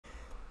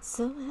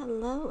So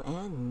hello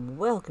and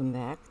welcome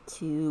back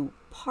to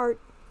part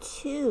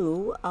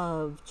 2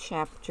 of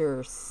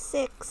chapter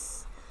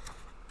 6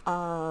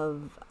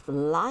 of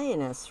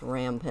Lioness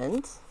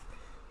Rampant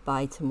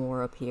by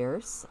Tamora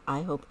Pierce.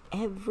 I hope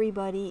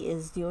everybody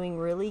is doing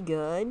really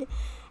good,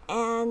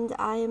 and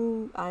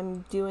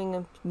I'm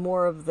doing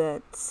more of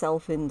that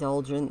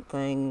self-indulgent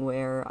thing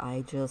where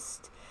I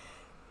just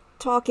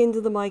talk into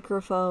the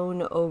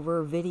microphone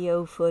over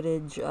video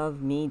footage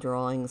of me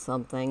drawing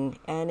something,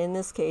 and in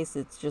this case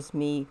it's just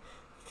me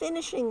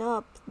finishing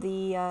up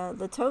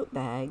the tote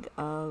bag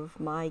of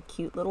my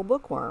cute little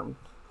bookworm,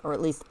 or at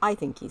least I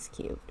think he's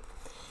cute.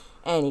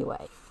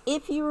 Anyway,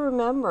 if you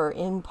remember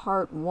in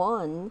part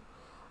 1,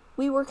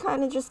 we were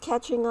kind of just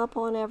catching up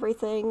on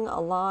everything.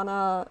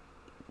 Alanna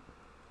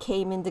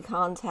came into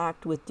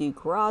contact with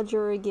Duke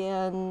Roger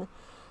again.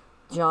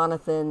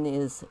 Jonathan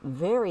is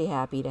very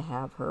happy to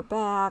have her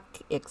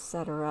back,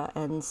 etc.,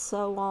 and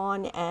so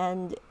on,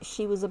 and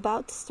she was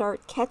about to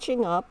start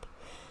catching up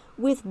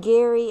with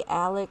Gary,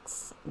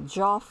 Alex,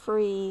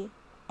 Joffrey,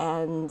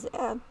 and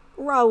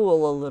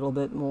Raoul a little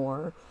bit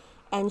more,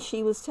 and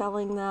she was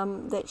telling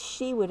them that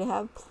she would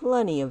have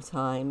plenty of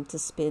time to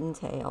spin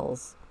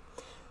tales.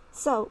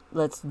 So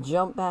let's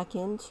jump back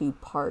into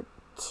part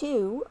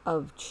 2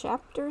 of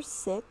chapter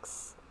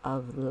 6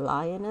 of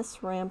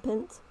Lioness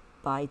Rampant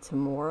by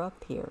Tamora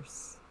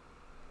Pierce.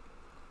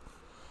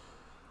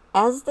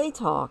 As they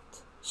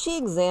talked, she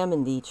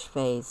examined each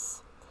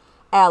face.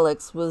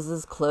 Alex was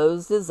as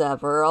closed as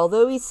ever,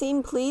 although he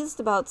seemed pleased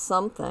about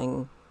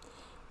something.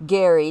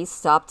 Gary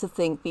stopped to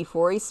think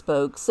before he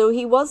spoke, so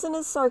he wasn't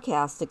as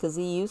sarcastic as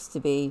he used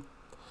to be.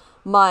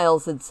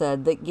 Miles had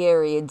said that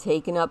Gary had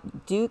taken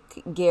up Duke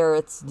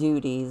Garrett's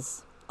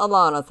duties.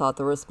 Alanna thought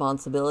the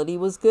responsibility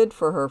was good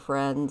for her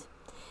friend.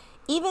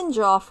 Even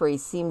Joffrey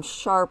seemed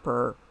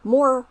sharper,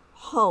 more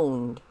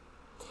honed.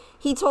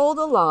 He told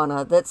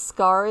Alanna that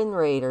Scarran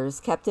raiders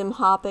kept him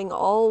hopping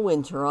all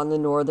winter on the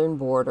northern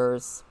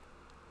borders.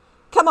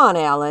 "Come on,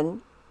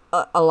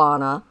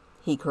 Alanna,"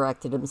 he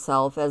corrected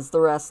himself as the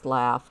rest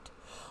laughed.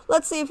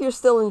 "Let's see if you're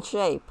still in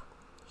shape."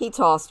 He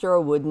tossed her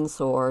a wooden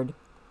sword.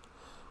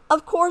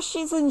 "Of course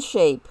she's in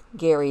shape,"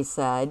 Gary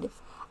said.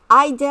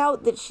 "I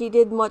doubt that she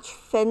did much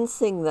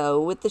fencing,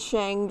 though, with the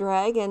Shang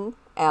Dragon,"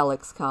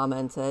 Alex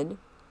commented.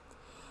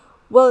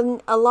 When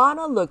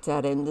Alanna looked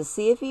at him to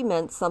see if he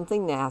meant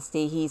something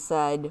nasty, he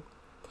said,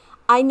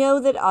 "I know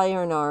that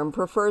Iron Arm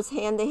prefers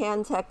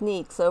hand-to-hand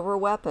techniques over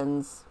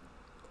weapons."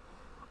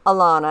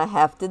 Alanna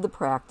hefted the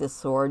practice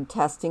sword,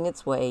 testing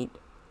its weight.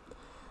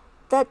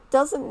 "That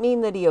doesn't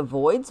mean that he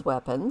avoids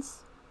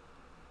weapons."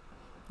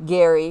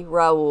 Gary,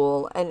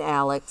 Raoul, and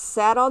Alex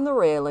sat on the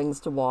railings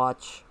to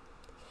watch.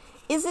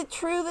 "Is it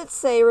true that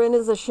Saren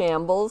is a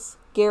shambles?"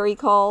 Gary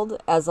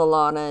called, as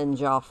Alanna and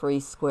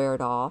Joffrey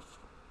squared off.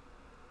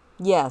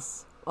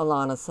 "Yes,"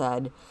 Alanna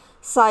said,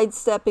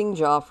 sidestepping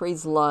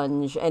Joffrey's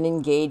lunge and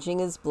engaging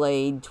his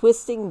blade,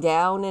 twisting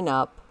down and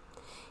up.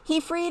 He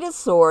freed his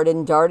sword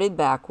and darted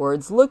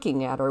backwards,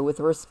 looking at her with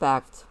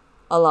respect.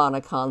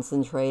 Alanna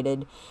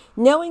concentrated,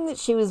 knowing that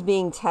she was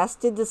being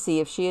tested to see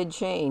if she had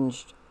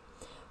changed.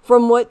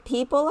 From what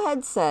people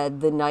had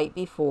said the night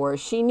before,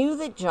 she knew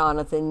that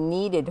Jonathan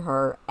needed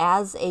her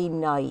as a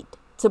knight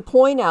to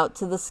point out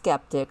to the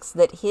skeptics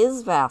that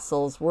his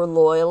vassals were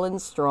loyal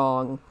and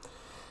strong.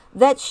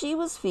 That she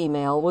was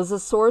female was a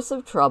source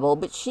of trouble,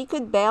 but she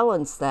could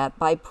balance that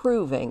by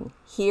proving,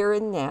 here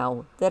and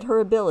now, that her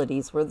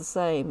abilities were the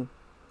same.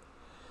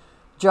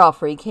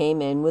 Joffrey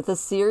came in with a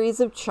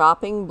series of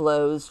chopping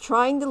blows,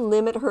 trying to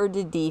limit her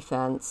to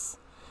defense.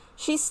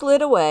 She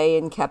slid away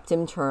and kept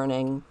him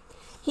turning.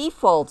 He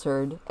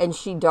faltered, and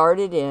she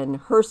darted in,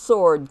 her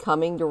sword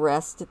coming to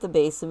rest at the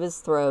base of his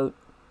throat.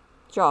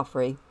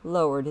 Joffrey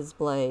lowered his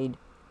blade.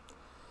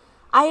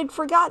 "I had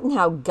forgotten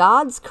how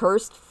God's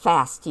cursed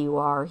fast you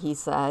are," he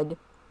said.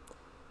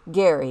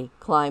 Gary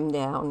climbed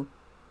down.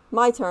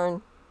 "My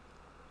turn."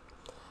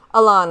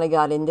 Alanna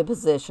got into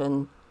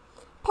position.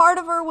 Part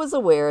of her was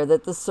aware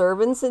that the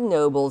servants and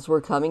nobles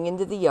were coming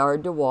into the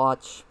yard to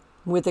watch.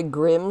 With a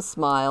grim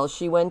smile,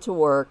 she went to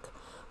work,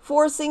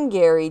 forcing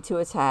Gary to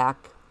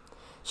attack.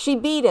 She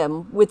beat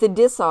him with a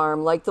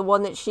disarm like the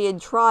one that she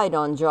had tried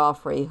on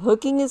Joffrey,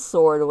 hooking his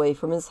sword away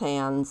from his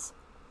hands.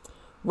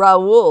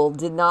 Raoul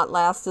did not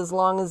last as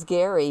long as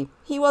Gary.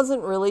 He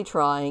wasn't really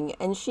trying,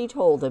 and she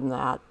told him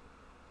that.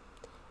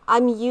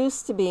 "I'm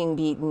used to being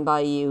beaten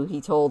by you,"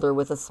 he told her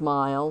with a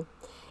smile.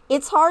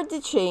 "It's hard to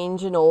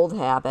change an old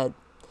habit.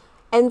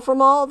 And from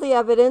all the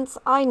evidence,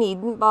 I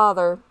needn't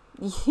bother.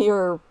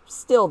 You're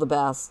still the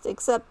best,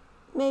 except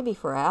maybe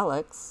for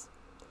Alex."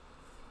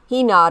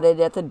 He nodded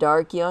at the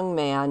dark young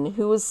man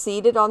who was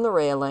seated on the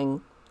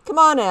railing. "Come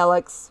on,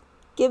 Alex.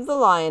 Give the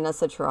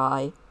lioness a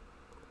try."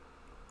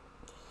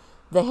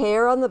 The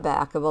hair on the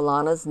back of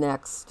Alanna's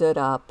neck stood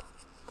up.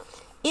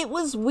 It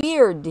was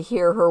weird to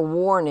hear her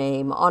war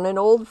name on an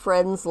old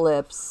friend's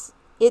lips.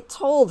 It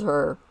told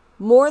her,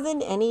 more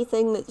than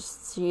anything that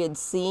she had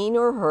seen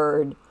or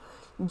heard,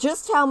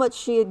 just how much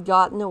she had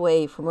gotten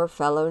away from her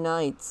fellow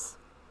knights.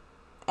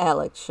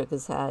 Alex shook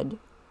his head.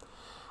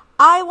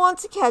 I want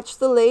to catch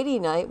the lady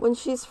knight when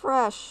she's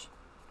fresh.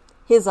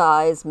 His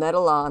eyes met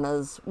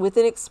Alanna's with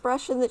an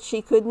expression that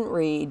she couldn't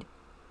read.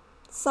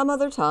 Some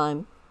other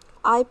time,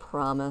 I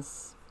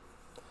promise.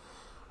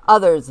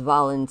 Others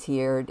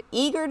volunteered,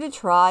 eager to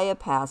try a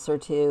pass or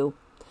two.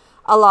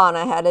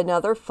 Alanna had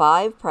another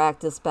 5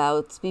 practice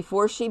bouts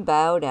before she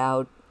bowed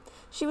out.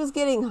 She was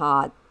getting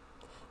hot.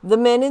 The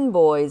men and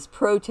boys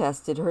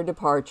protested her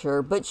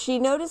departure, but she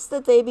noticed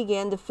that they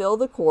began to fill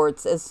the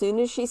courts as soon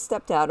as she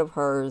stepped out of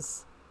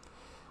hers.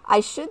 I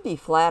should be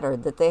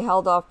flattered that they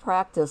held off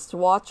practice to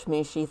watch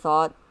me, she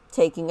thought,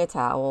 taking a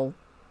towel.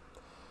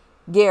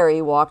 Gary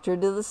walked her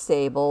to the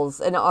stables,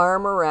 an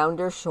arm around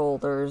her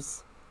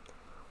shoulders.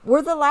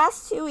 Were the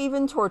last 2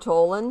 even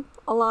Tortolan?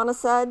 Alanna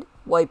said,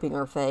 wiping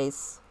her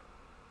face.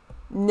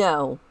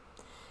 No.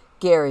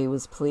 Gary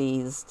was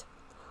pleased.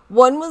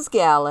 One was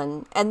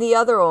Gallon, and the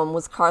other one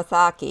was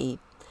Carthaki.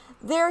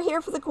 They're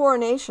here for the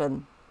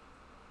coronation.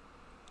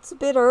 It's a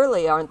bit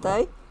early, aren't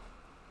they?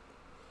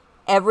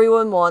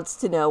 Everyone wants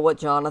to know what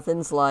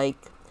Jonathan's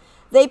like.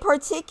 They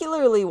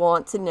particularly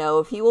want to know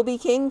if he will be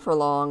king for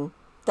long.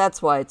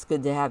 That's why it's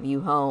good to have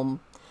you home.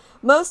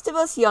 Most of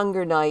us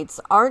younger knights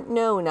aren't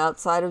known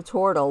outside of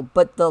Tortle,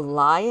 but the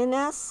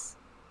Lioness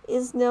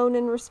is known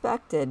and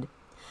respected.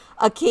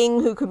 A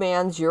king who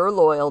commands your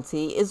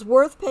loyalty is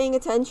worth paying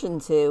attention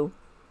to.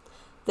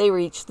 They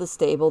reached the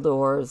stable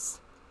doors.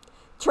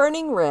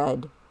 Turning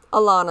red,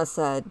 Alanna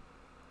said,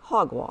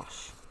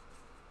 "Hogwash."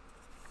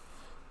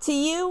 To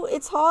you,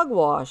 it's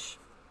hogwash,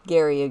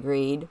 Gary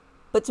agreed,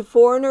 but to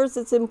foreigners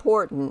it's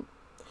important.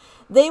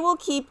 They will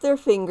keep their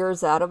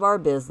fingers out of our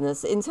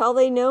business until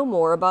they know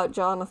more about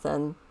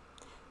Jonathan.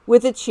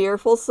 With a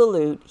cheerful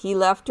salute, he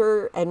left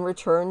her and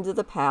returned to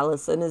the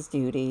palace and his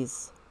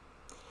duties.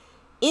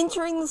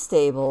 Entering the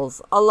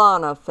stables,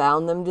 Alanna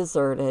found them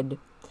deserted.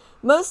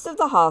 Most of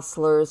the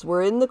hostlers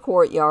were in the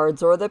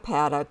courtyards or the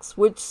paddocks,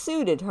 which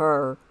suited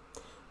her.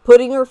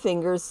 Putting her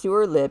fingers to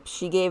her lips,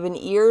 she gave an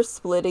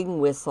ear-splitting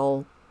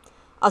whistle.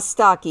 A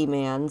stocky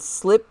man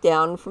slipped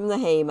down from the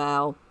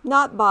haymow,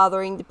 not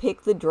bothering to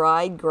pick the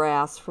dried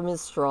grass from his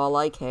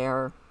straw-like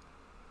hair.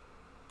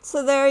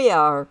 "So there you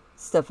are,"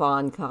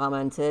 Stefan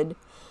commented,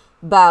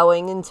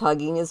 bowing and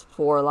tugging his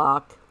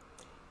forelock.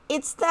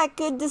 "It's that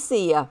good to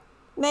see ya.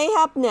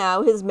 Mayhap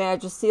now his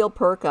majesty'll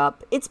perk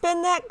up. It's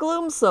been that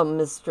gloomsome,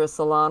 Mistress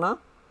Alanna."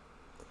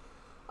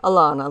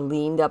 Alanna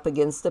leaned up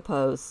against a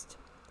post.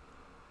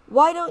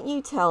 "Why don't you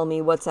tell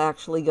me what's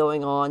actually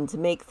going on to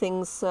make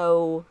things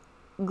so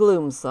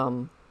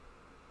gloomsome?"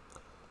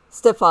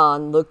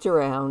 Stefan looked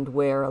around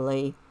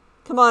warily.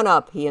 "Come on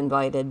up," he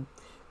invited,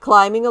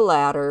 climbing a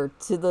ladder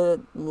to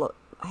the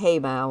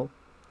haymow,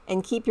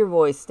 "and keep your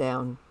voice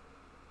down."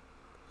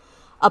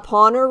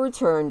 Upon her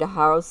return to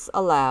House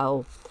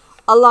Allow,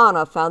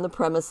 Alanna found the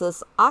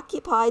premises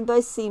occupied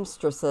by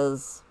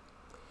seamstresses.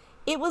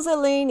 "It was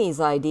Elaine's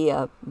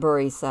idea,"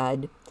 Bury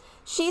said.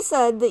 "She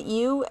said that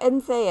you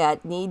and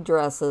Theat need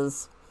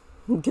dresses.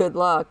 Good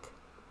luck."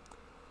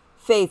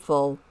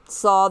 Faithful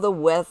saw the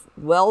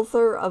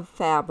welter of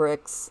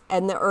fabrics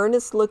and the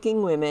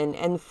earnest-looking women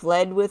and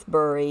fled with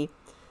Bury.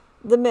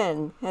 The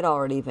men had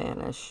already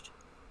vanished.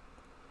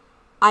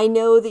 "I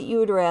know that you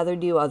would rather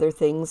do other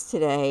things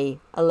today,"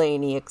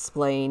 Elaine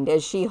explained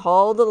as she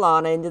hauled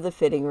Alanna into the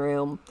fitting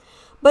room.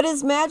 "But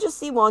His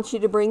Majesty wants you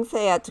to bring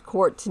Theat to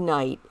court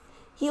tonight.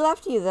 He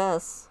left you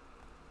this."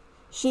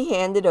 She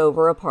handed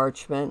over a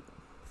parchment.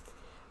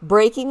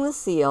 Breaking the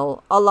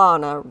seal,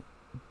 Alanna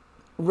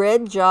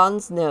read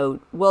John's note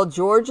while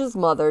George's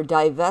mother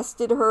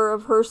divested her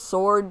of her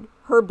sword,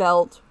 her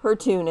belt, her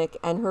tunic,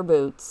 and her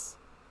boots.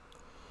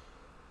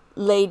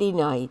 "Lady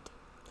Knight,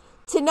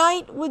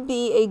 tonight would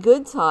be a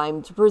good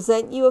time to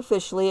present you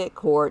officially at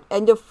court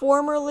and to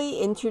formally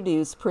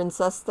introduce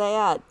Princess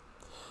Theat.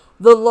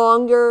 The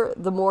longer,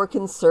 the more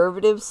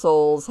conservative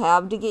souls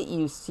have to get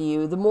used to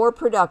you, the more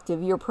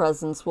productive your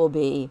presence will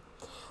be.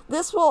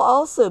 This will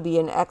also be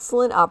an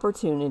excellent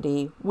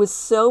opportunity, with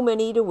so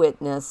many to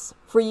witness,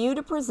 for you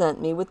to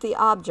present me with the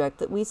object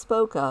that we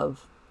spoke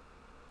of."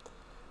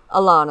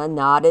 Alanna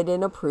nodded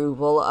in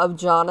approval of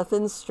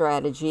Jonathan's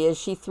strategy as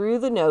she threw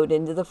the note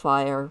into the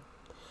fire.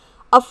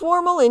 A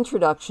formal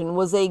introduction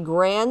was a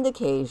grand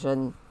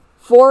occasion.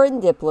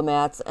 Foreign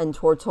diplomats and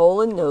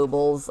Tortolan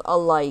nobles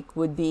alike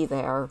would be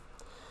there.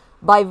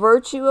 By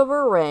virtue of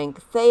her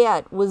rank,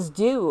 Theat was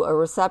due a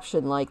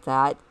reception like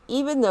that,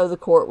 even though the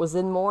court was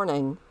in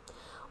mourning.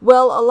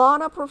 While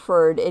Alanna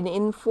preferred an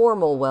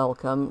informal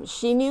welcome,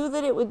 she knew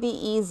that it would be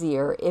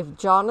easier if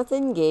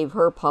Jonathan gave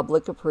her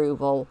public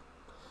approval.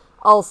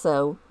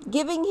 Also,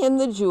 giving him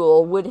the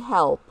jewel would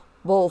help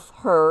both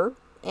her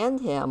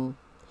and him.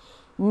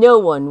 No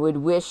one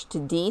would wish to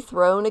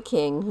dethrone a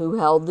king who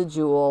held the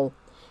jewel,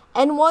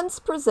 and once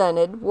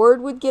presented,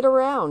 word would get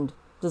around.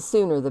 The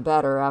sooner the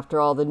better, after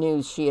all the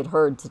news she had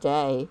heard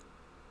today.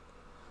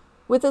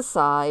 With a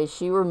sigh,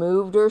 she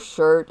removed her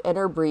shirt and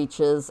her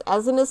breeches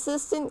as an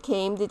assistant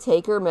came to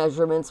take her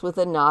measurements with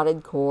a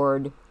knotted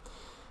cord.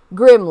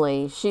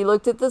 Grimly, she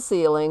looked at the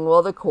ceiling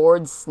while the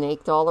cord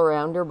snaked all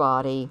around her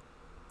body.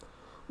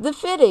 The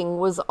fitting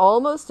was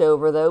almost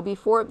over, though,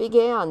 before it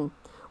began,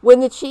 when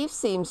the chief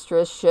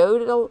seamstress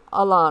showed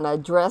Alanna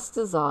dress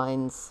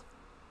designs.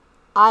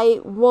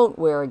 "I won't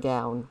wear a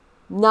gown.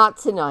 Not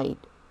tonight,"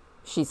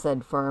 she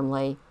said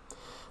firmly.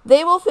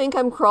 "They will think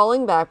I'm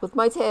crawling back with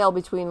my tail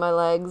between my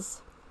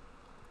legs."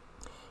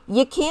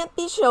 "You can't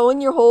be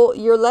showing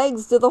your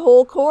legs to the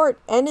whole court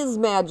and His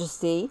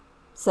Majesty,"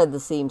 said the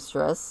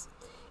seamstress.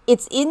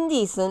 "It's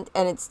indecent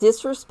and it's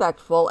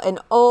disrespectful, and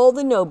all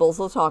the nobles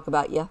will talk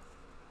about you."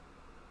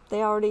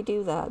 "They already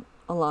do that,"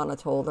 Alanna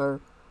told her.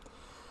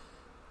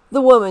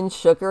 The woman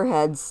shook her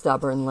head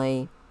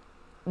stubbornly.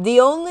 "The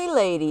only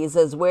ladies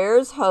as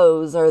wears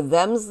hose are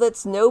thems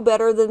that's no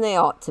better than they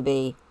ought to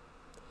be."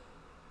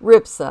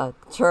 Ripsa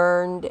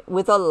turned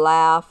with a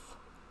laugh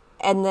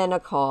and then a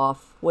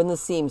cough when the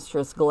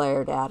seamstress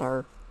glared at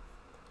her.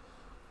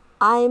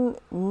 "I'm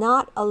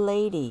not a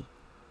lady.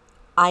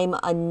 I'm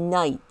a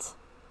knight,"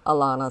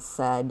 Alanna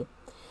said,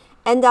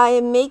 "and I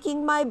am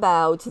making my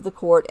bow to the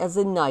court as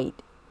a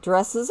knight.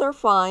 Dresses are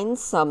fine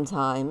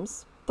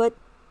sometimes, but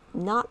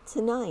not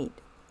tonight."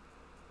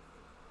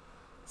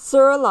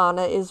 "Sir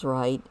Alanna is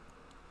right,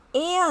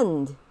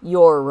 and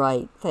you're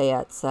right,"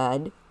 Theat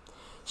said.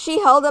 She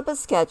held up a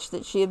sketch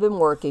that she had been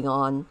working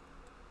on.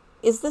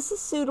 "Is this a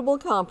suitable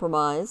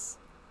compromise?"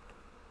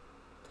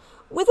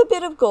 "With a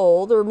bit of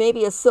gold, or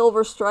maybe a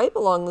silver stripe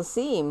along the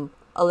seam,"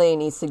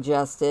 Alanna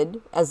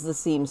suggested, as the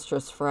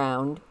seamstress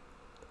frowned.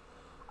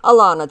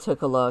 Alanna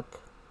took a look.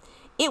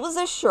 It was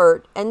a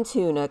shirt and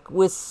tunic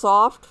with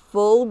soft,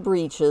 full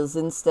breeches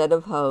instead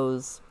of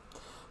hose.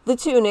 The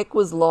tunic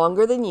was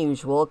longer than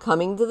usual,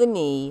 coming to the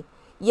knee,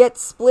 yet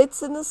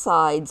splits in the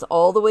sides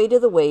all the way to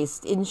the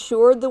waist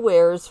ensured the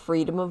wearer's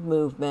freedom of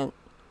movement.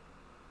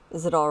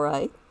 "Is it all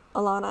right?"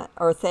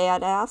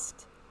 Theat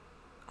asked.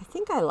 "I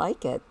think I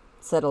like it,"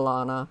 said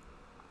Alanna.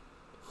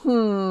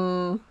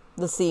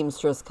 The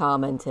seamstress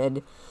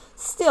commented,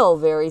 still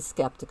very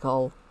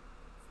skeptical.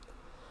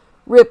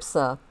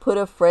 Ripsa put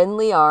a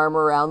friendly arm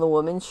around the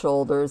woman's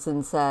shoulders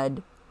and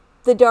said,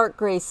 "The dark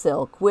gray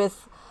silk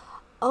with...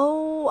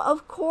 Oh,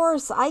 of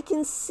course, I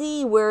can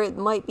see where it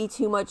might be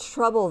too much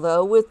trouble,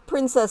 though, with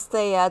Princess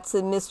Theat's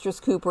and Mistress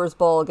Cooper's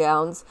ball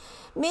gowns.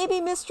 Maybe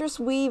Mistress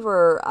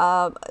Weaver,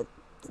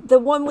 the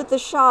one with the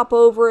shop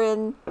over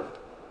in..."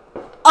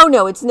 "Oh,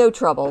 no, it's no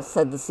trouble,"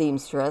 said the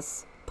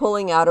seamstress,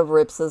 pulling out of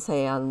Ripsa's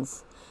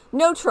hands.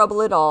 "No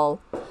trouble at all.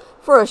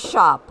 For a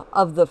shop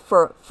of the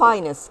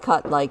finest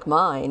cut like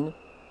mine."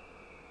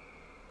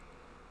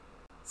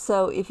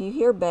 So if you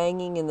hear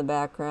banging in the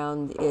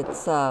background,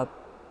 it's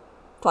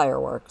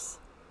fireworks.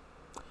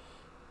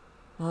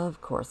 Of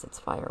course it's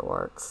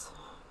fireworks.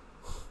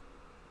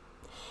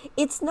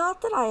 It's not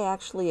that I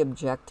actually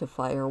object to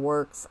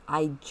fireworks.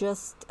 I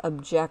just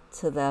object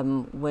to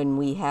them when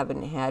we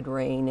haven't had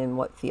rain in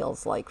what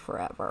feels like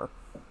forever.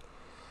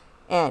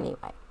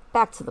 Anyway,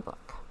 back to the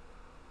book.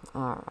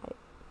 All right.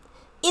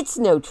 "It's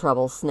no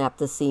trouble," snapped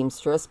the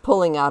seamstress,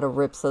 pulling out of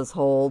Ripsa's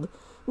hold.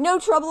 "No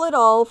trouble at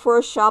all for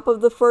a shop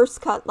of the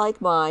first cut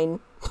like mine.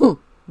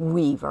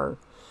 Weaver.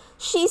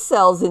 She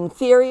sells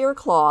inferior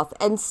cloth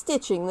and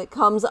stitching that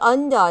comes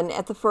undone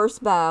at the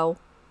first bow."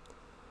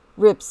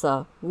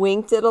 Ripsa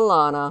winked at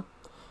Alanna,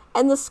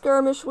 and the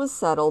skirmish was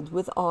settled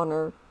with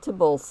honor to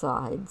both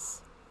sides.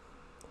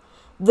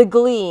 The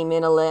gleam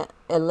in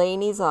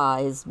Elaine's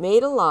eyes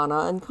made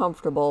Alanna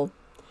uncomfortable.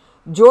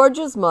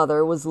 George's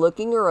mother was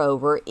looking her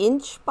over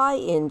inch by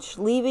inch,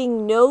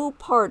 leaving no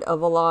part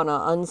of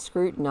Alanna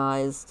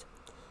unscrutinized.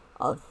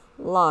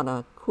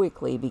 Alanna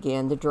quickly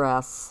began to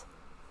dress.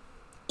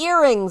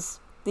 "Earrings,"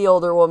 the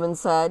older woman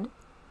said.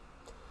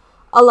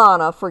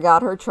 Alanna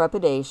forgot her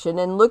trepidation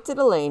and looked at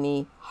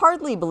Eleni,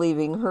 hardly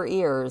believing her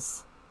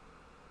ears.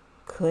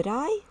 "Could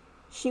I?"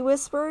 she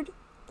whispered.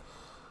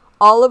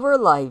 All of her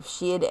life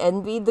she had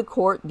envied the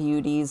court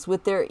beauties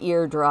with their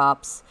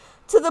eardrops,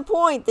 to the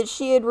point that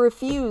she had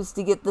refused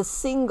to get the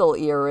single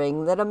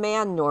earring that a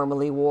man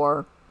normally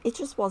wore. It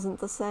just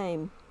wasn't the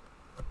same.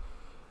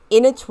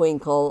 In a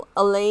twinkle,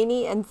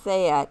 Eleni and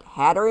Theat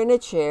had her in a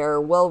chair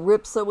while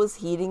Ripsa was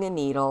heating a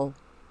needle.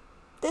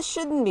 "This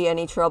shouldn't be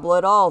any trouble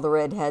at all," the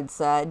redhead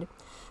said,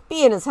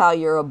 "being as how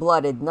you're a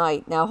blooded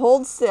knight. Now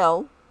hold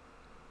still."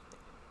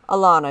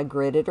 Alanna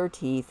gritted her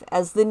teeth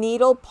as the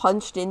needle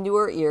punched into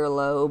her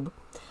earlobe.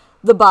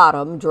 The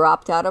bottom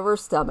dropped out of her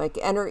stomach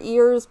and her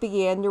ears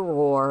began to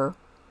roar.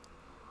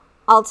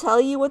 "I'll tell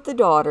you what the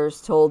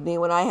daughters told me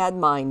when I had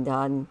mine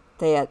done,"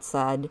 Theat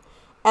said,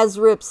 as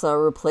Ripsa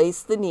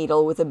replaced the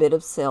needle with a bit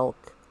of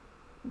silk.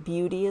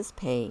 "Beauty is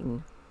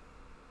pain."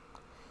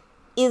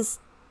 "Is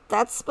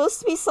that supposed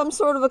to be some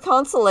sort of a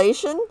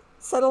consolation?"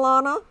 said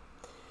Alanna.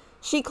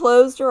 She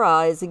closed her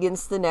eyes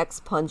against the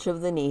next punch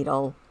of the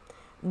needle.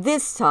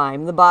 This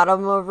time the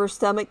bottom of her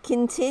stomach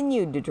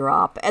continued to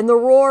drop, and the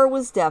roar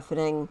was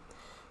deafening.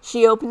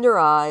 She opened her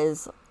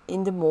eyes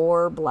into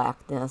more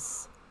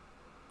blackness.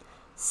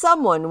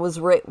 Someone was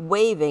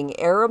waving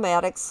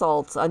aromatic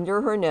salts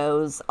under her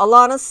nose.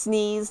 Alanna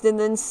sneezed and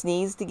then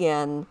sneezed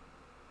again.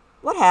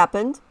 "What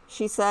happened?"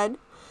 she said,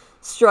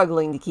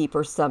 struggling to keep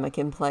her stomach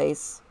in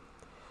place.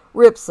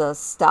 Ripsa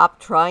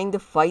stopped trying to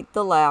fight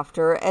the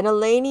laughter, and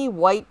Alanna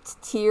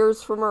wiped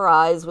tears from her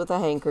eyes with a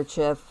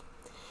handkerchief.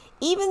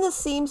 Even the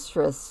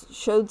seamstress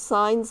showed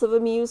signs of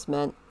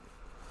amusement.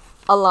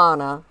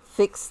 Alanna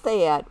fixed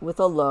Theat with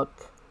a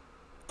look.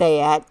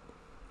 "Theat,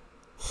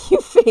 you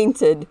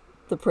fainted,"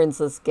 the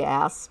princess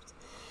gasped,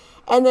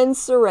 and then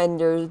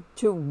surrendered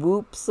to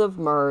whoops of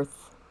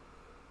mirth.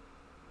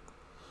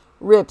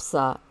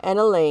 Ripsa and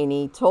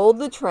Alanna told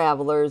the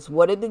travelers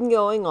what had been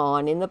going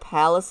on in the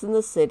palace in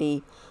the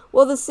city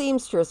while the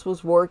seamstress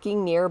was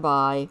working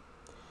nearby.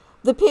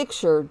 The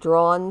picture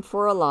drawn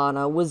for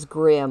Alanna was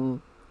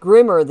grim,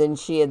 grimmer than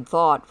she had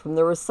thought from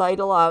the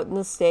recital out in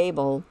the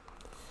stable.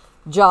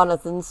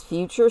 Jonathan's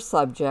future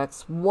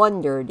subjects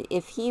wondered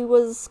if he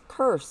was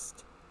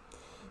cursed.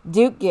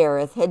 Duke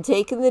Gareth had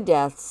taken the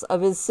deaths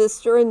of his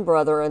sister and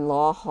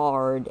brother-in-law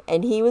hard,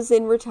 and he was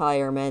in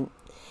retirement,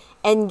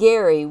 and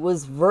Gary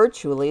was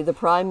virtually the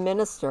prime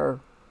minister.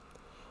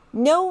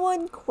 No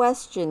one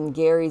questioned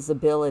Gary's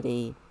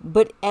ability,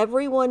 but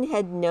everyone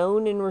had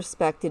known and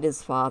respected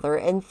his father,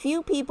 and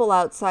few people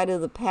outside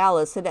of the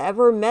palace had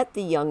ever met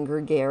the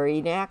younger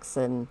Gary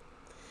Naxon.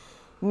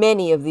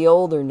 Many of the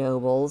older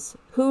nobles,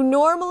 who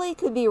normally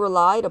could be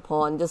relied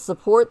upon to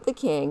support the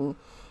king,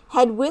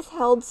 had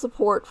withheld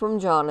support from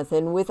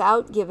Jonathan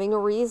without giving a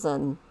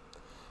reason.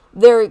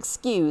 Their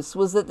excuse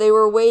was that they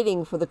were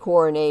waiting for the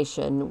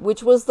coronation,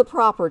 which was the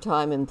proper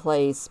time and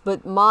place,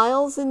 but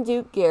Miles and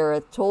Duke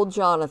Gareth told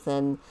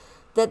Jonathan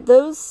that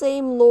those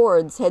same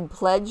lords had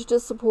pledged to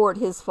support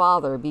his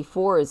father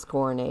before his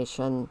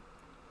coronation.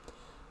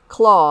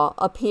 Claw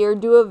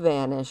appeared to have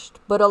vanished,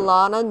 but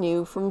Alanna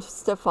knew from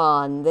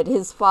Stefan that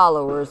his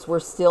followers were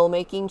still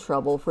making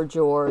trouble for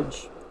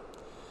George.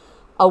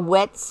 A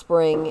wet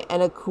spring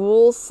and a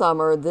cool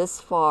summer thus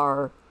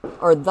far,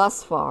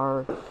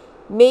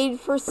 made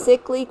for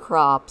sickly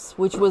crops,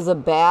 which was a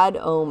bad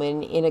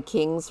omen in a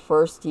king's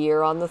first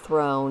year on the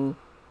throne.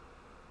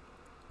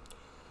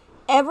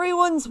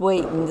 "Everyone's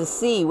waiting to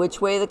see which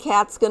way the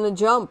cat's going to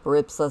jump,"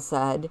 Ripsa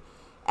said,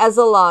 as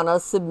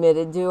Alanna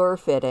submitted to her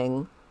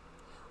fitting.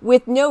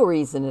 With no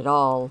reason at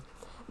all.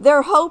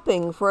 "They're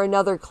hoping for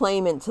another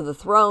claimant to the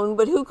throne,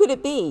 but who could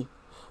it be?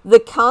 The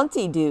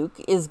Conti Duke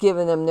is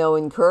giving them no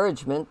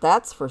encouragement,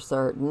 that's for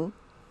certain."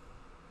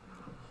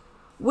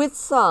 With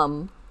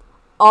some,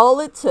 all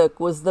it took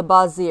was the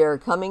Bazir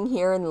coming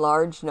here in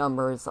large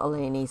numbers,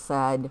 Alanna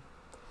said.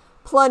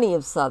 "Plenty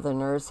of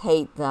Southerners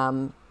hate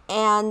them,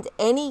 and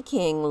any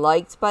king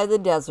liked by the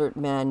desert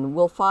men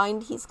will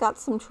find he's got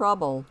some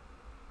trouble."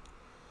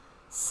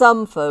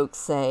 "Some folks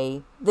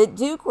say that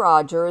Duke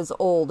Roger is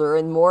older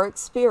and more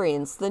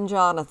experienced than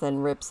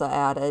Jonathan," Ripsa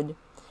added.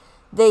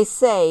 "They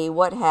say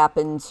what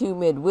happened 2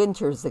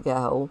 midwinters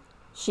ago,"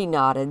 she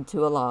nodded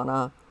to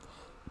Alanna,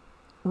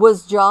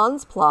 "was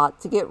John's plot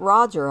to get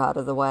Roger out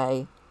of the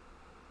way."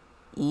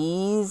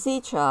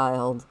 "Easy,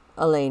 child,"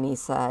 Alanna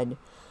said,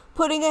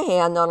 putting a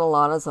hand on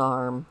Alanna's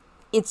arm.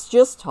 "It's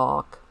just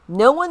talk.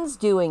 No one's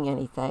doing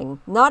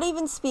anything, not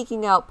even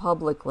speaking out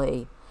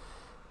publicly.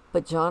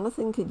 But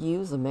Jonathan could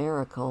use a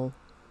miracle."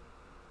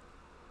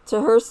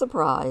 To her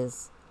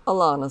surprise,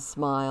 Alanna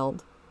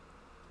smiled.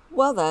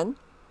 "Well then,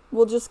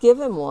 we'll just give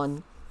him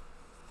one."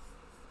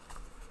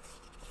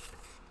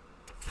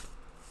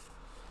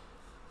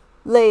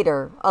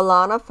 Later,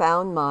 Alanna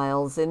found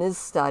Miles in his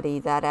study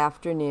that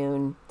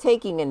afternoon,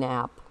 taking a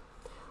nap.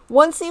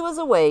 Once he was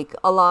awake,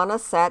 Alanna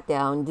sat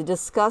down to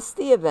discuss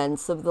the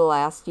events of the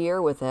last year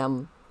with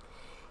him.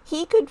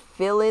 He could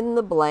fill in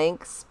the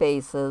blank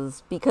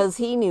spaces because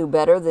he knew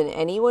better than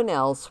anyone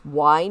else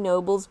why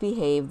nobles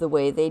behaved the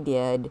way they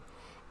did,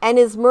 and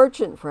his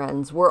merchant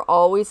friends were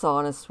always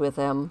honest with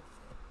him.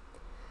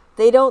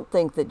 "They don't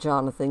think that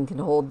Jonathan can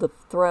hold the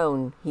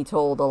throne," he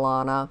told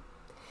Alanna.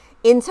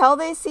 "Until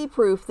they see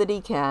proof that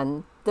he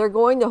can, they're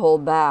going to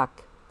hold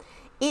back.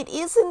 It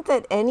isn't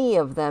that any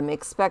of them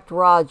expect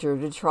Roger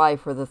to try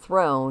for the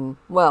throne.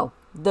 Well,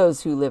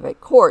 those who live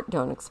at court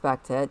don't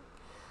expect it.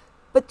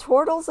 But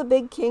Tortle's a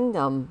big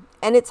kingdom,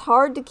 and it's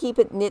hard to keep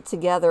it knit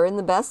together in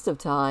the best of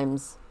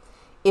times.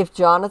 If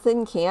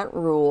Jonathan can't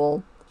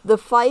rule, the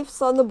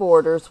fiefs on the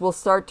borders will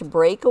start to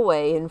break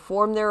away and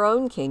form their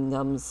own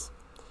kingdoms.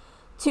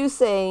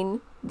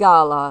 Tusain,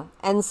 Gala,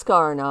 and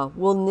Skarna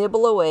will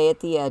nibble away at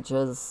the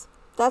edges.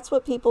 That's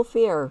what people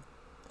fear.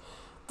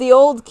 The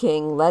old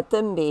king let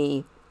them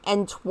be,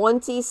 and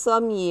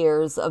 20-some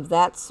years of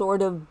that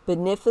sort of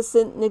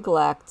beneficent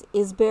neglect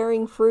is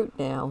bearing fruit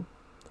now."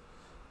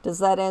 Does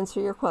that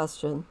answer your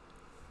question?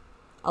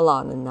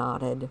 Alanna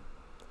nodded.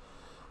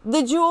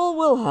 "The jewel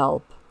will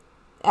help.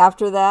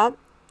 After that,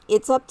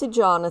 it's up to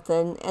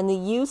Jonathan and the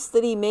use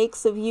that he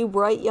makes of you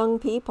bright young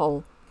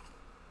people."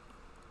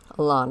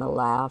 Alanna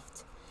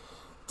laughed.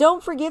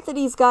 "Don't forget that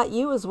he's got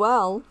you as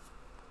well."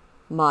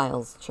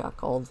 Miles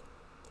chuckled.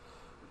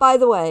 "By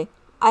the way,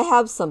 I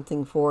have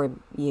something for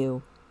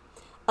you.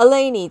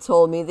 Alanna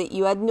told me that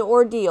you had an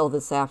ordeal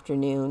this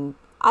afternoon.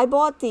 I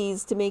bought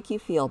these to make you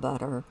feel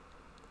better."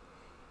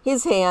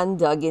 His hand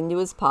dug into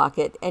his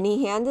pocket, and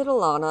he handed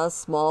Alanna a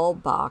small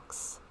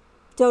box.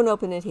 Don't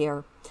open it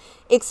here.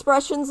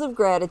 Expressions of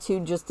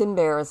gratitude just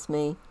embarrass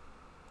me."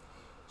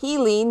 He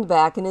leaned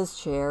back in his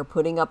chair,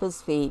 putting up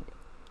his feet.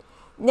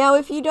 "Now,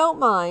 if you don't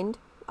mind,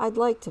 I'd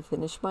like to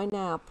finish my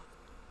nap."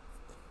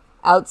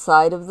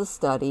 Outside of the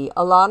study,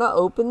 Alanna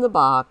opened the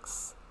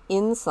box.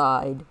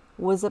 Inside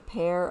was a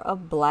pair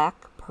of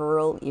black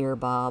pearl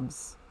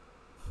earbobs.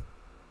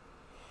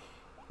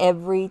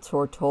 Every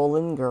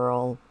Tortolan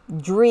girl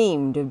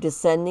dreamed of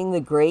descending the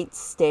great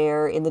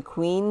stair in the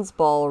Queen's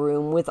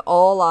ballroom with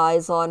all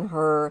eyes on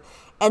her,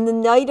 and the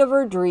knight of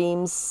her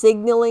dreams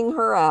signaling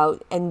her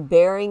out and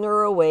bearing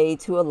her away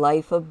to a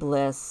life of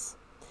bliss.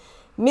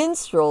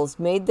 Minstrels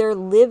made their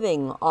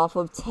living off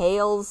of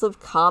tales of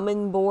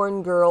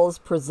common-born girls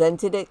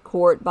presented at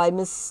court by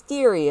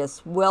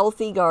mysterious,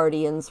 wealthy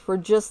guardians for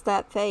just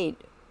that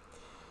fate.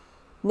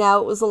 Now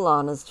it was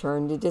Alanna's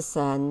turn to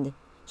descend.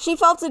 She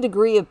felt a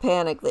degree of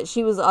panic that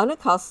she was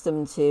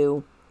unaccustomed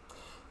to,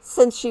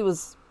 since she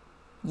was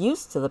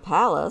used to the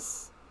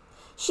palace.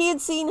 She had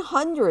seen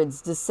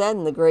hundreds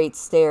descend the great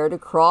stair to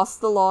cross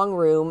the long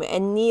room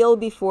and kneel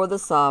before the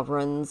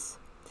sovereigns.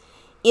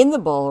 In the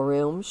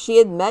ballroom, she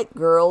had met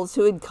girls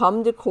who had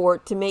come to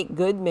court to make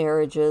good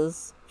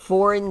marriages,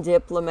 foreign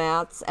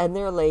diplomats and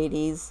their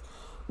ladies,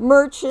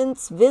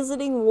 merchants,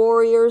 visiting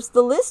warriors,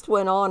 the list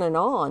went on and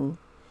on.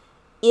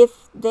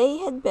 If they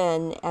had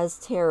been as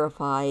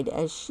terrified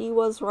as she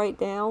was right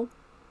now,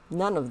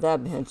 none of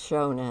them had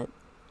shown it.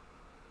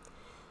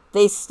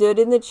 They stood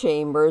in the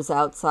chambers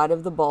outside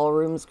of the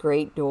ballroom's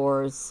great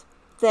doors.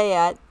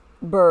 Theat,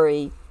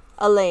 Bury,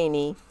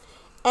 Alanna,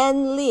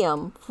 and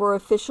Liam for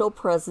official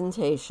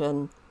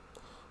presentation.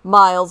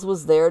 Miles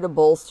was there to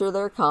bolster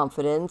their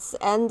confidence,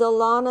 and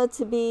Alanna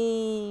to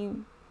be...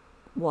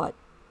 what?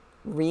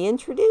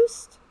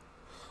 Reintroduced?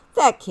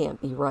 That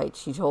can't be right,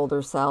 she told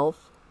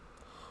herself.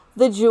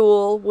 The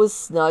jewel was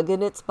snug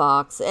in its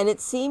box, and it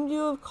seemed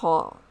to have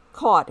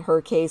caught her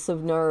case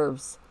of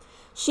nerves.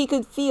 She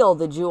could feel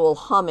the jewel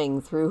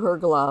humming through her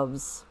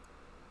gloves.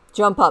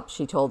 "Jump up,"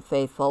 she told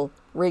Faithful,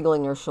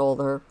 wriggling her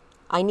shoulder.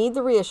 "I need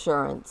the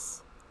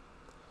reassurance."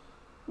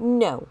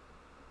 "No,"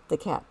 the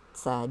cat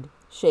said,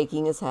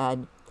 shaking his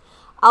head.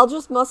 "I'll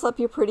just muss up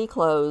your pretty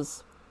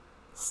clothes."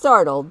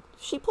 Startled,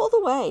 she pulled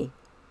away.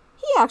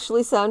 He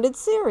actually sounded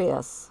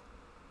serious.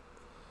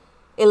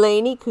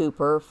 Alanna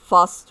Cooper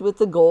fussed with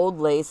the gold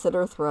lace at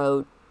her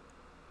throat.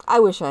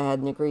 "I wish I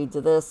hadn't agreed to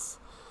this.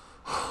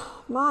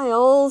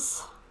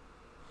 Miles."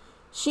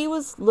 She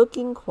was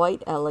looking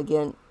quite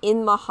elegant,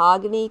 in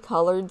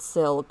mahogany-colored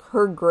silk,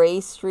 her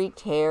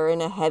gray-streaked hair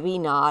in a heavy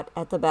knot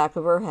at the back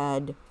of her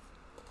head.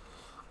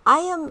 "I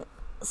am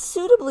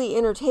suitably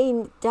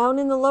entertained down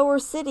in the lower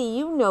city,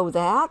 you know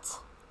that."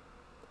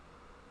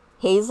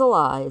 Hazel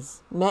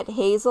eyes met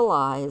hazel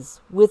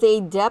eyes with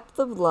a depth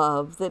of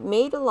love that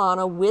made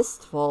Alanna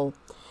wistful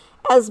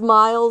as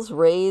Miles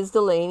raised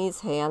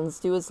Alanna's hands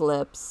to his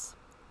lips.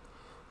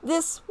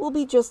 "This will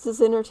be just as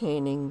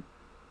entertaining.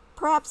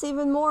 Perhaps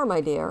even more, my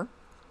dear."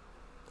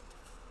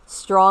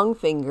 Strong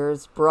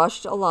fingers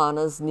brushed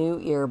Alanna's new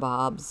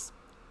earbobs.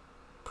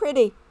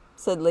 "Pretty,"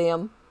 said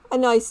Liam. "A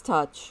nice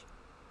touch."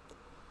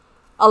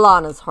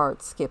 Alanna's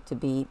heart skipped a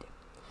beat.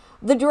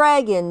 The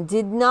dragon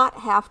did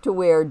not have to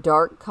wear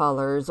dark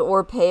colors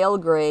or pale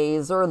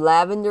grays or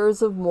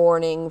lavenders of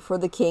mourning for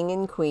the king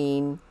and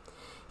queen.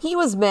 He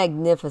was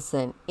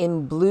magnificent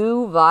in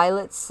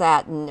blue-violet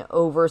satin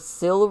over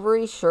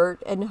silvery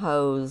shirt and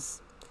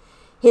hose.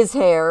 His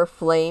hair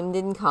flamed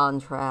in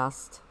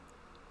contrast.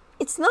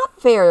 "It's not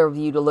fair of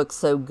you to look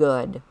so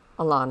good,"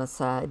 Alanna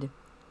said.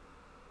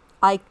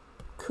 "I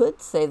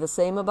could say the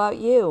same about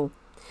you.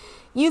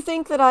 You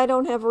think that I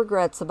don't have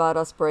regrets about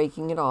us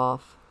breaking it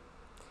off."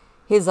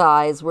 His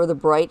eyes were the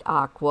bright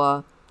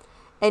aqua,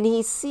 and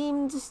he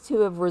seemed to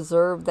have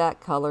reserved that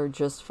color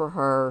just for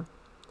her.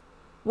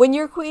 "When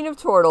you're Queen of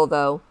Tortle,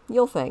 though,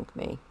 you'll thank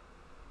me."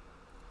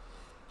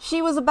 She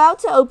was about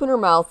to open her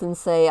mouth and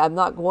say, "I'm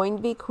not going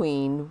to be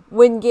queen,"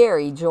 when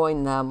Gary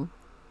joined them.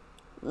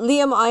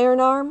 "Liam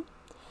Ironarm?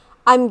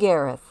 I'm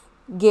Gareth,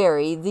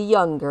 Gary the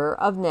Younger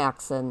of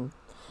Naxon.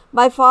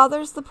 My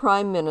father's the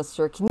Prime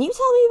Minister. Can you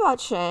tell me about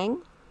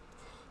Shang?"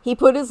 He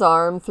put his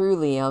arm through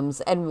Liam's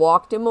and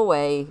walked him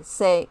away,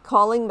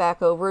 calling back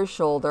over his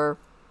shoulder,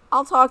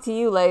 "I'll talk to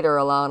you later,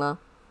 Alanna."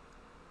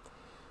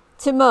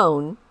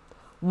 Timon,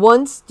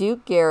 once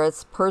Duke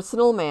Gareth's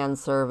personal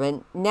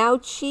manservant, now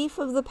chief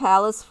of the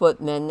palace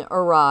footmen,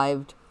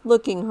 arrived,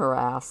 looking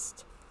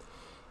harassed.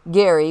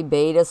 Gary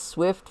bade a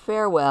swift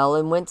farewell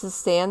and went to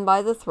stand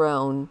by the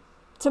throne.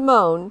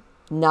 Timon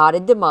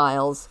nodded to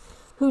Miles,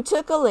 who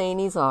took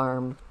Alanna's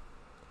arm.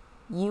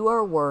 "You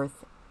are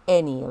worth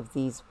any of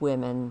these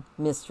women,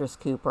 Mistress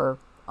Cooper,"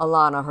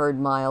 Alanna heard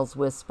Miles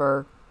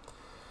whisper.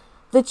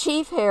 The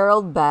chief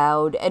herald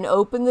bowed and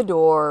opened the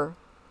door,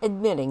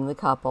 admitting the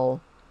couple.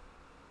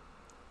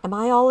 "Am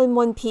I all in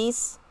one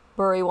piece?"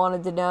 Bury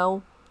wanted to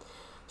know.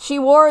 She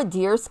wore a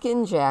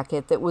deerskin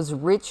jacket that was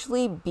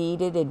richly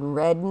beaded in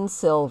red and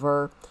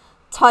silver,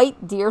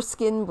 tight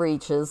deerskin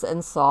breeches,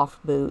 and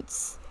soft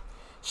boots.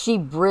 She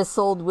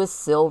bristled with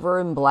silver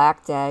and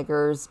black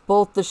daggers.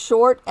 Both the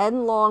short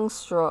and long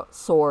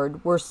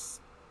sword were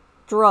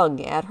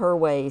strung at her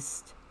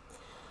waist.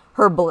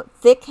 Her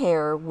thick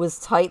hair was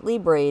tightly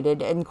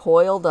braided and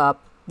coiled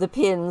up. The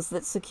pins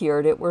that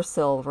secured it were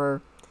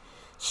silver.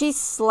 She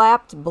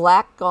slapped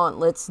black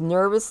gauntlets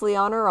nervously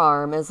on her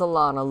arm as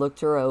Alanna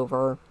looked her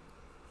over.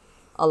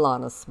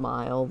 Alanna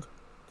smiled.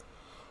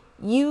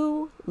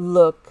 "You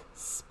look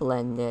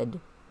splendid.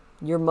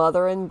 Your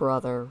mother and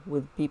brother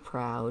would be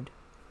proud."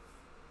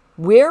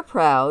 "We're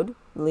proud,"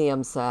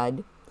 Liam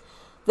said.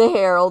 The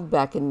herald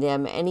beckoned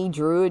him, and he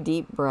drew a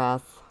deep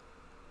breath.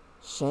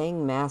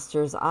 "Shang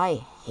masters, I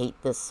hate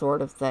this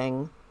sort of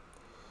thing."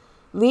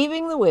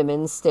 Leaving the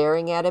women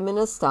staring at him in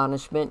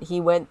astonishment,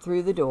 he went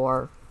through the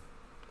door.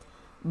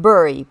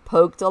 Burry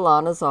poked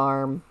Alanna's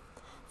arm.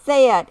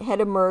 Thayat had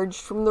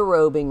emerged from the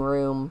robing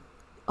room.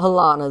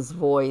 Alanna's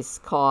voice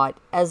caught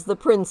as the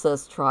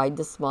princess tried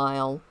to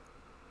smile.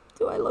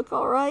 "Do I look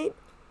all right?"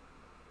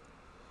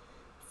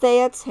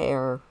 Thayat's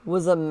hair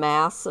was a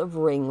mass of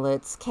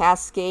ringlets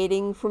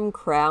cascading from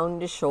crown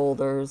to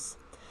shoulders.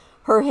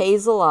 Her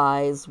hazel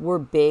eyes were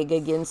big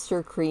against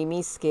her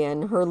creamy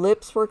skin. Her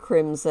lips were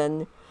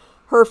crimson.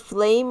 Her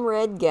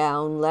flame-red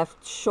gown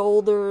left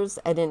shoulders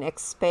and an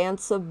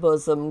expansive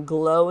bosom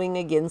glowing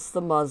against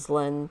the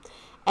muslin,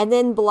 and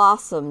then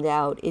blossomed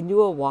out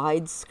into a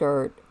wide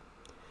skirt.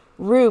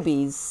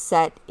 Rubies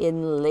set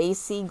in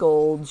lacy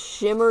gold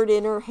shimmered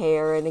in her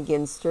hair and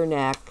against her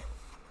neck.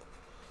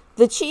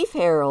 The chief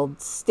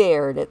herald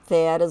stared at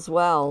Thayat as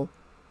well.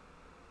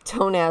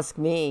 "Don't ask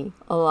me,"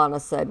 Alanna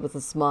said with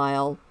a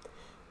smile.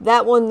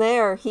 "That one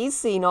there, he's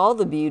seen all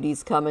the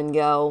beauties come and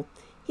go.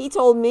 He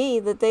told me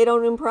that they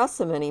don't impress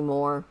him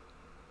anymore."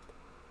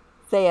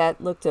 Thayat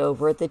looked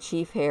over at the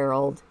chief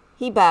herald.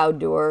 He bowed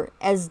to her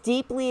as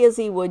deeply as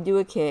he would to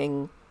a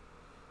king.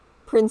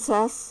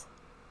 "Princess,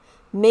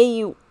 may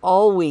you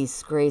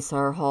always grace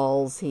our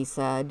halls," he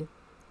said.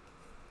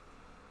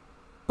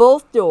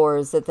 Both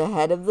doors at the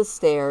head of the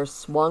stairs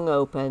swung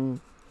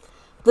open.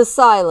 The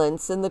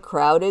silence in the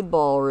crowded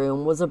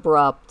ballroom was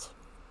abrupt.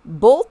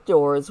 Both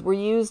doors were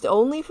used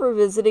only for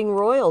visiting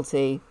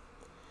royalty.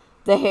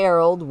 The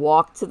herald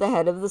walked to the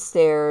head of the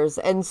stairs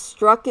and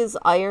struck his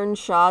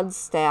iron-shod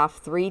staff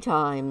 3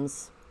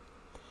 times.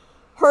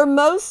 "Her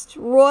Most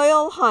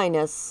Royal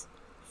Highness,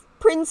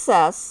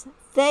 Princess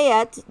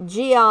Thayat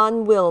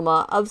Jian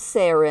Wilma of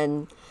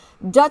Seren,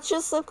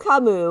 Duchess of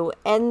Camus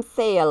and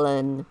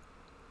Théalin."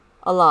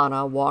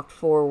 Alanna walked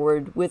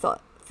forward with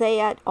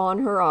Thayat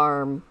on her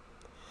arm.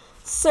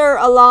 "Sir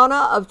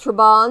Alanna of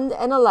Trabond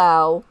and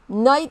Alau,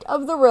 Knight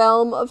of the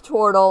Realm of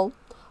Tortle,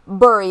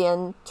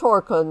 Burian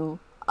Torcum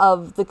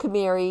of the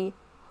Khmeri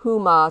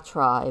Huma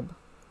tribe."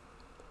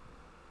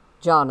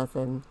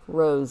 Jonathan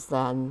rose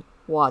then,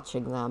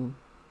 watching them.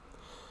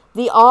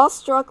 The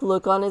awestruck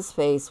look on his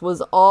face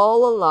was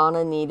all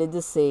Alanna needed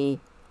to see.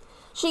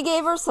 She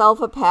gave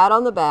herself a pat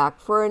on the back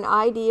for an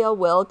idea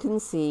well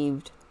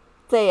conceived.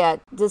 Thayat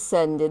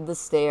descended the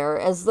stair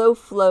as though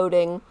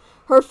floating,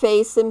 her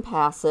face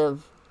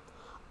impassive.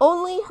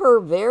 Only her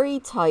very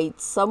tight,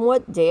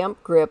 somewhat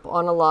damp grip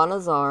on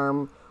Alanna's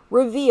arm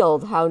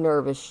revealed how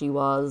nervous she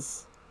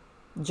was.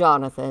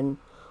 Jonathan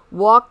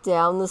walked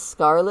down the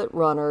scarlet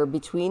runner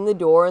between the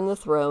door and the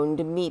throne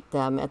to meet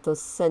them at the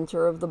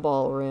center of the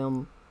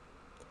ballroom.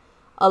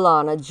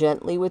 Alanna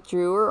gently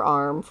withdrew her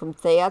arm from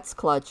Thayat's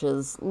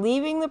clutches,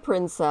 leaving the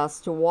princess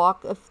to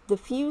walk the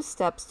few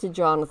steps to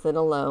Jonathan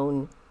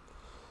alone.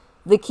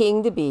 The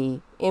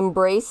king-to-be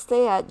embraced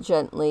Thayat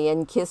gently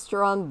and kissed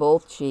her on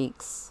both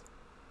cheeks.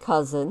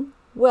 "Cousin,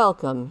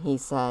 welcome," he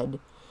said,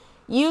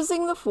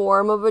 using the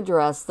form of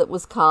address that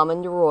was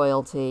common to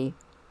royalty.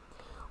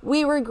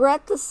 "We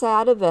regret the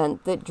sad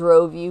event that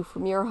drove you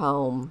from your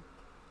home."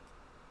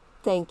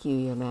 "Thank you,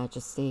 Your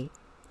Majesty."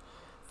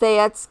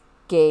 Thayat's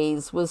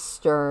gaze was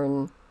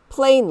stern.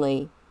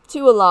 Plainly,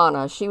 to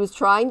Alanna, she was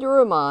trying to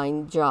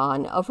remind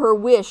John of her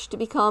wish to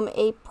become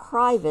a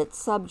private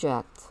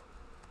subject.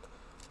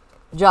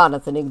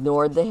 Jonathan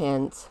ignored the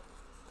hint.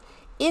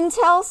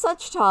 "Until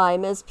such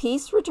time as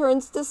peace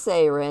returns to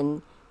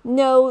Seren,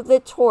 know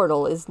that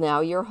Tortle is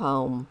now your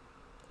home."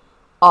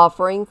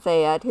 Offering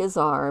Thayat his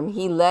arm,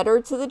 he led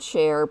her to the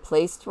chair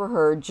placed for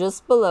her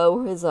just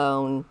below his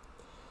own.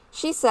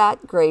 She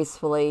sat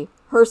gracefully,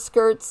 her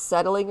skirts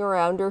settling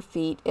around her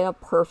feet in a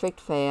perfect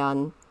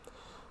fan.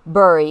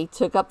 Burry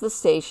took up the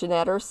station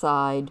at her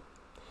side.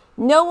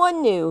 No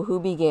one knew who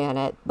began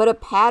it, but a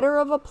patter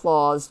of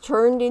applause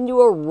turned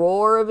into a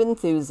roar of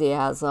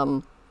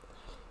enthusiasm.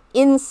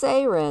 In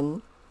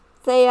Seren,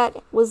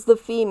 Thayat was the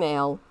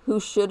female who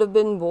should have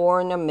been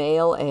born a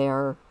male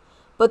heir,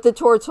 but the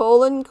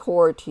Tortolan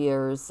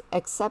courtiers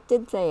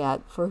accepted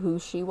Thayat for who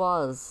she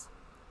was.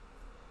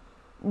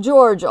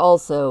 George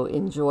also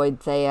enjoyed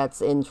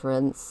Thayat's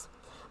entrance,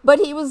 but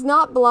he was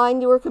not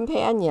blind to her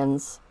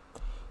companions.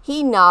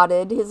 He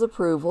nodded his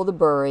approval to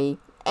Burry,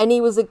 and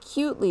he was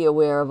acutely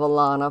aware of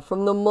Alanna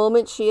from the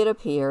moment she had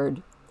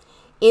appeared.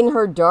 In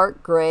her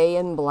dark gray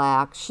and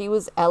black, she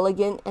was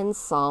elegant and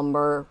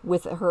somber,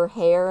 with her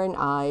hair and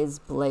eyes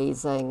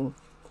blazing.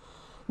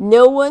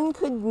 No one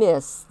could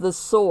miss the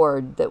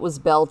sword that was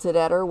belted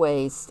at her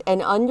waist,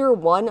 and under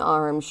one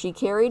arm she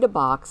carried a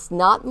box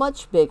not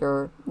much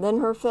bigger than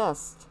her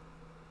fist.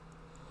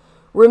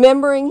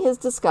 Remembering his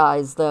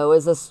disguise, though,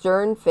 as a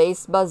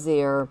stern-faced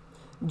Bazir,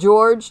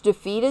 George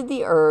defeated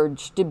the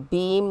urge to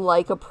beam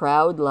like a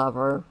proud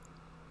lover.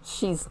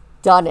 She's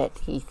done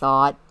it, he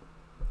thought.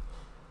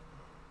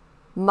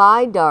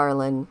 My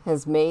darlin'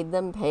 has made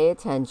them pay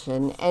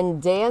attention and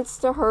dance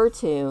to her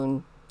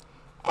tune,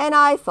 and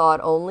I thought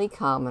only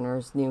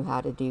commoners knew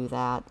how to do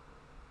that.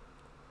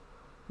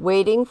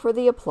 Waiting for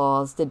the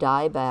applause to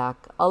die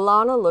back,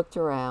 Alanna looked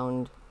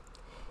around.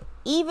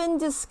 Even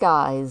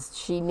disguised,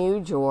 she knew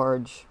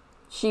George.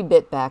 She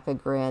bit back a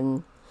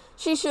grin.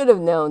 She should have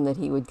known that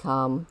he would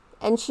come,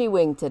 and she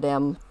winked at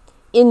him,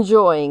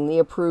 enjoying the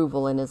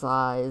approval in his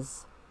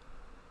eyes.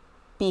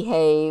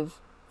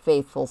 Behave,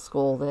 Faithful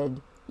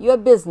scolded. You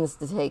have business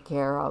to take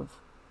care of.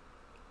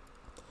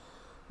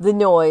 The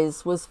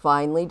noise was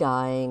finally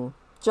dying.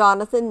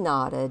 Jonathan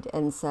nodded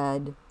and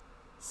said,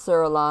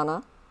 Sir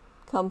Alanna,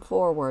 come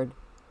forward.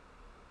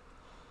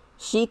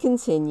 She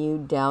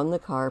continued down the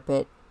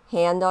carpet,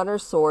 hand on her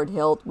sword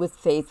hilt with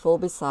Faithful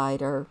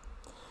beside her.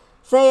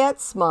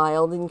 Theat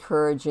smiled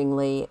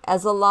encouragingly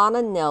as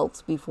Alanna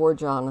knelt before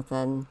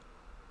Jonathan.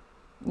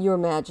 Your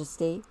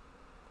Majesty.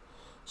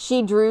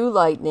 She drew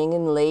lightning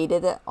and laid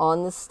it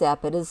on the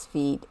step at his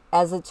feet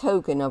as a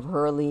token of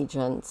her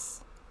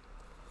allegiance.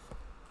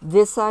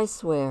 This I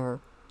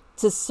swear,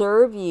 to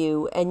serve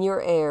you and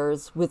your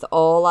heirs with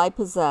all I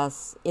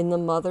possess in the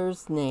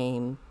Mother's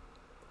name.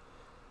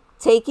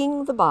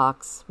 Taking the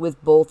box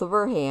with both of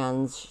her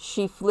hands,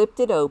 she flipped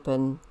it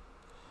open.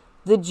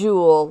 The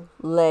jewel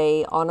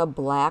lay on a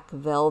black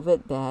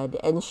velvet bed,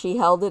 and she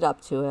held it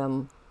up to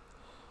him.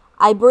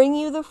 I bring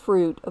you the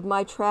fruit of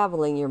my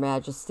traveling, Your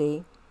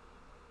Majesty.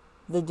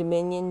 The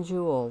Dominion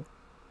jewel.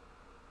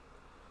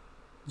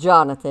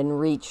 Jonathan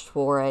reached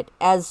for it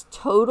as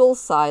total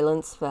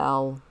silence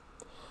fell.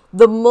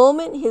 The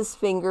moment his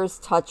fingers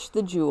touched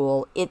the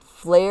jewel, it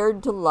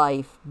flared to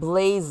life,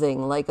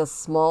 blazing like a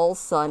small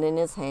sun in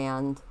his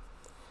hand.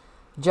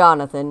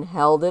 Jonathan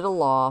held it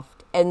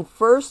aloft, and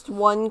first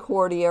one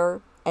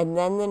courtier and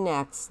then the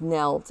next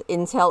knelt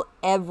until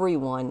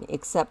everyone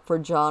except for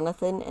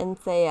Jonathan and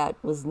Theat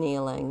was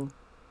kneeling.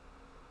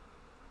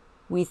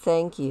 We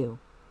thank you,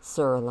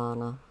 Sir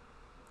Alanna.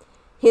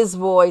 His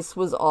voice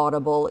was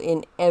audible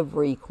in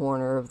every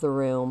corner of the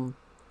room.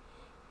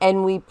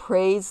 And we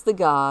praise the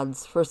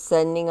gods for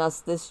sending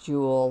us this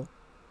jewel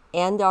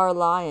and our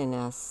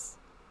Lioness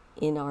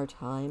in our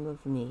time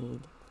of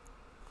need.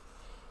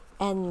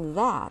 And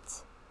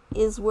that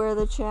is where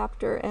the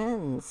chapter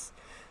ends.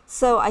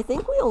 So I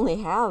think we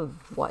only have,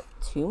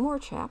 2 more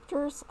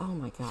chapters? Oh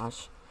my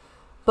gosh.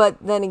 But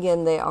then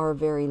again, they are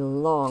very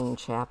long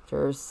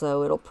chapters,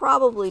 so it'll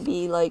probably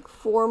be like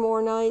 4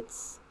 more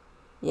nights.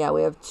 Yeah,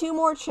 we have 2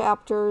 more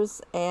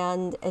chapters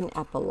and an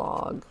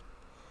epilogue.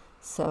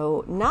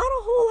 So not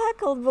a whole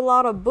heck of a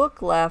lot of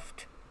book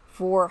left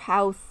for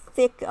how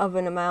thick of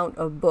an amount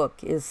of book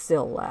is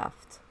still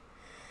left.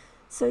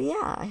 So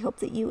yeah, I hope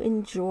that you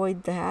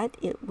enjoyed that.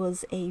 It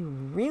was a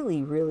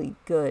really, really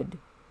good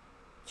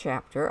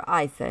chapter,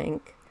 I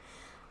think.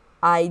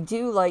 I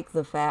do like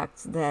the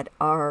fact that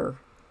our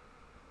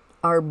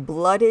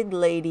blooded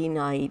lady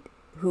knight,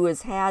 who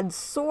has had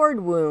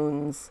sword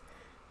wounds,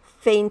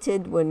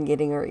 fainted when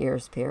getting her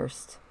ears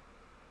pierced.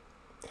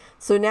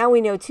 So now we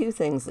know 2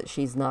 things that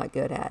she's not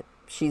good at.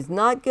 She's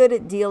not good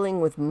at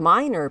dealing with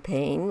minor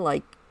pain,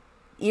 like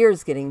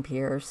ears getting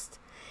pierced,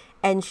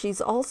 and she's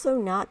also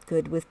not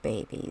good with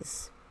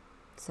babies.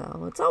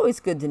 So it's always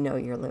good to know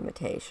your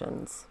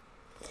limitations.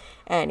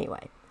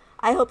 Anyway,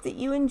 I hope that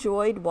you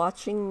enjoyed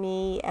watching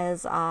me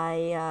as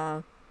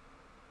I,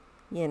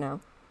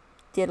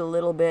 did a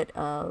little bit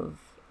of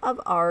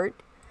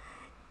art.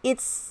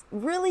 It's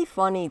really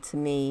funny to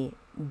me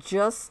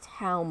just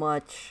how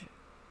much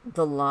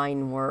the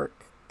line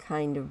work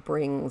kind of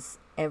brings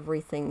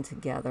everything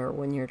together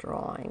when you're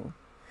drawing.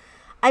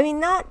 I mean,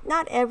 not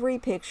every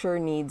picture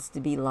needs to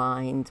be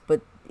lined,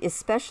 but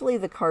especially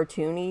the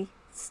cartoony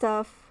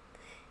stuff,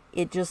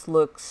 it just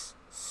looks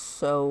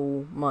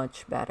so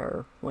much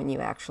better when you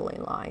actually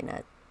line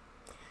it.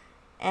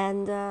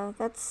 And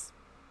that's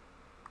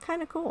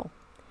kind of cool.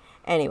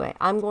 Anyway,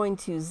 I'm going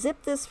to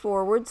zip this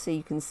forward so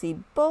you can see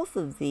both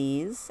of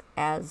these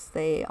as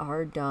they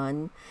are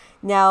done.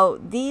 Now,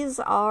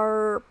 these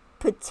are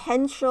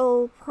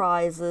potential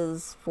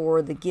prizes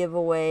for the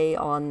giveaway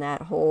on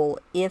that whole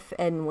if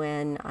and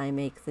when I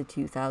make the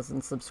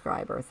 2,000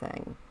 subscriber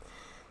thing.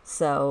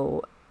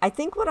 So I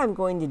think what I'm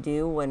going to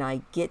do when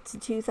I get to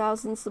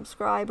 2,000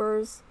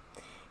 subscribers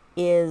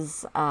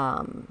is,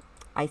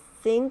 I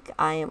think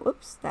I am,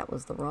 oops, that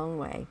was the wrong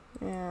way.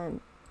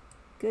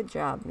 Good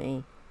job,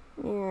 me.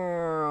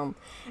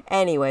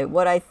 Anyway,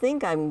 what I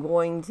think I'm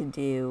going to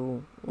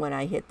do when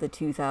I hit the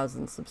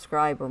 2,000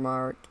 subscriber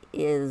mark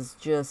is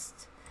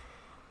just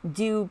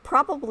do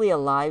probably a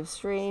live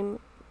stream,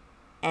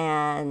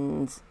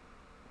 and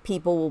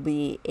people will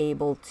be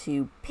able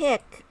to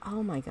pick.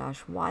 Oh my gosh,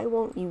 why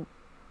won't you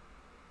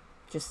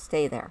just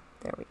stay there?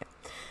 There we go.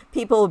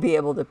 People will be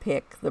able to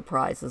pick the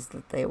prizes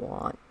that they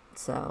want.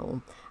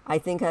 So I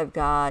think I've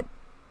got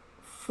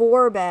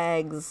 4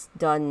 bags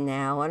done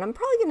now, and I'm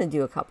probably going to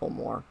do a couple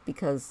more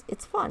because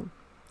it's fun.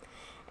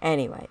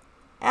 Anyway,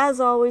 as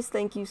always,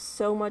 thank you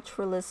so much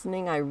for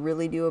listening. I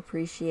really do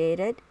appreciate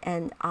it,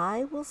 and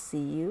I will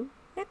see you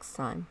next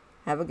time.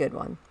 Have a good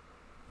one.